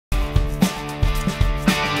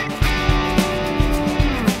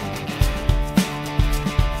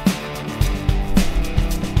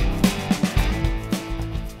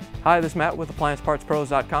Hi, this is Matt with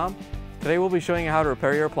AppliancePartsPros.com. Today we'll be showing you how to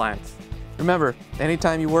repair your appliance. Remember,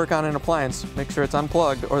 anytime you work on an appliance, make sure it's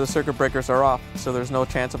unplugged or the circuit breakers are off so there's no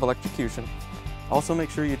chance of electrocution. Also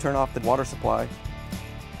make sure you turn off the water supply.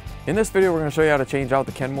 In this video we're going to show you how to change out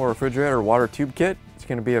the Kenmore refrigerator water tube kit. It's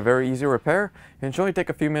going to be a very easy repair and it should only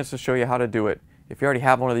take a few minutes to show you how to do it. If you already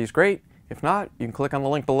have one of these, great. If not, you can click on the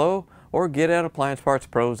link below or get it at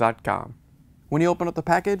AppliancePartsPros.com. When you open up the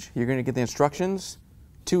package, you're going to get the instructions,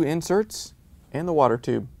 2 inserts, and the water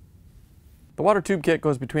tube. The water tube kit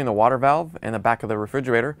goes between the water valve and the back of the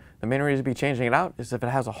refrigerator. The main reason to be changing it out is if it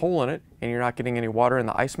has a hole in it and you're not getting any water in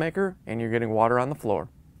the ice maker and you're getting water on the floor.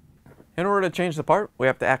 In order to change the part, we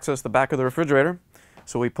have to access the back of the refrigerator.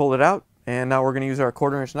 So we pulled it out and now we're going to use our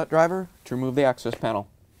 1/4" nut driver to remove the access panel.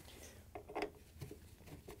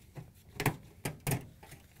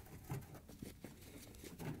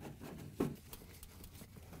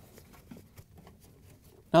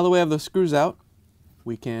 Now that we have the screws out,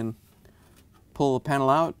 we can pull the panel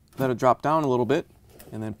out, let it drop down a little bit,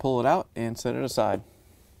 and then pull it out and set it aside.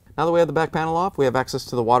 Now that we have the back panel off, we have access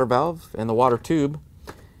to the water valve and the water tube.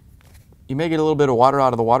 You may get a little bit of water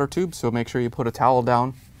out of the water tube, so make sure you put a towel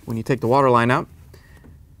down when you take the water line out.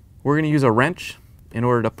 We're going to use a wrench in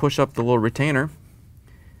order to push up the little retainer.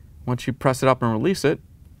 Once you press it up and release it,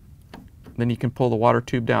 then you can pull the water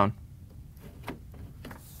tube down.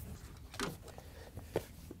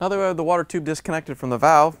 Now that we have the water tube disconnected from the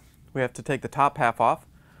valve, we have to take the top half off.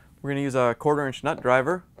 We're going to use a 1/4" nut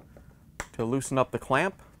driver to loosen up the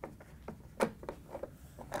clamp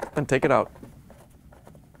and take it out.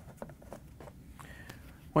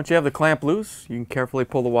 Once you have the clamp loose, you can carefully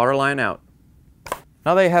pull the water line out.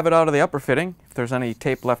 Now that you have it out of the upper fitting, if there's any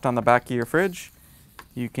tape left on the back of your fridge,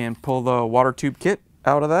 you can pull the water tube kit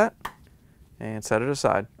out of that and set it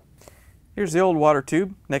aside. Here's the old water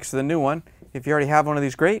tube next to the new one. If you already have one of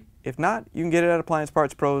these, great. If not, you can get it at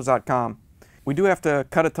AppliancePartsPros.com. We do have to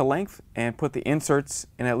cut it to length and put the inserts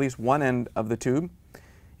in at least one end of the tube.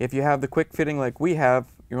 If you have the quick fitting like we have,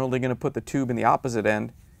 you're only going to put the tube in the opposite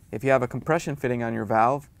end. If you have a compression fitting on your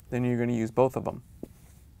valve, then you're going to use both of them.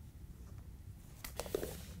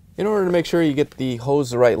 In order to make sure you get the hose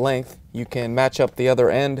the right length, you can match up the other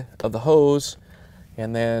end of the hose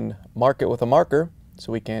and then mark it with a marker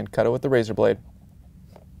so we can cut it with the razor blade.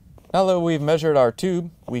 Now that we've measured our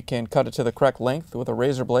tube, we can cut it to the correct length with a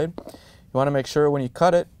razor blade. You want to make sure when you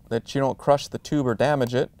cut it that you don't crush the tube or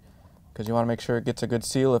damage it, because you want to make sure it gets a good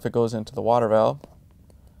seal if it goes into the water valve.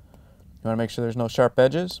 You want to make sure there's no sharp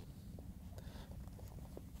edges.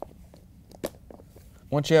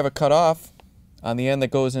 Once you have it cut off, on the end that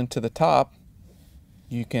goes into the top,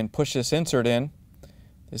 you can push this insert in.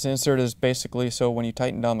 This insert is basically so when you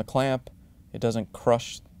tighten down the clamp, it doesn't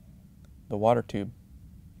crush the water tube.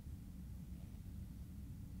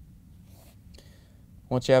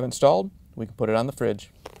 Once you have it installed, we can put it on the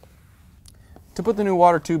fridge. To put the new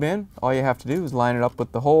water tube in, all you have to do is line it up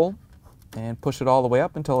with the hole and push it all the way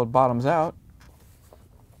up until it bottoms out.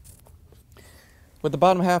 With the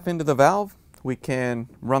bottom half into the valve, we can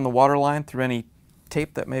run the water line through any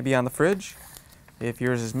tape that may be on the fridge. If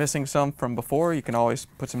yours is missing some from before, you can always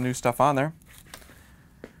put some new stuff on there.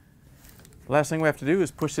 The last thing we have to do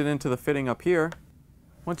is push it into the fitting up here.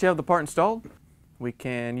 Once you have the part installed, we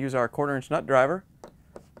can use our 1/4" nut driver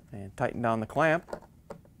and tighten down the clamp.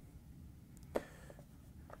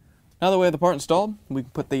 Now that we have the part installed, we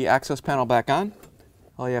can put the access panel back on.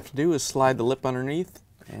 All you have to do is slide the lip underneath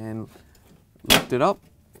and lift it up.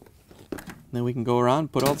 Then we can go around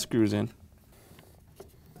and put all the screws in.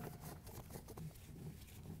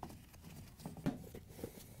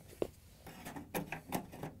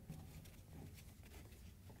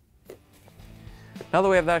 Now that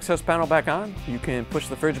we have the access panel back on, you can push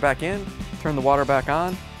the fridge back in, turn the water back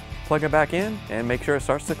on, plug it back in, and make sure it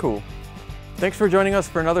starts to cool. Thanks for joining us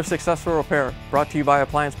for another successful repair brought to you by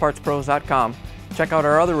AppliancePartsPros.com. Check out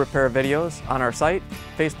our other repair videos on our site,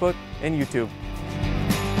 Facebook, and YouTube.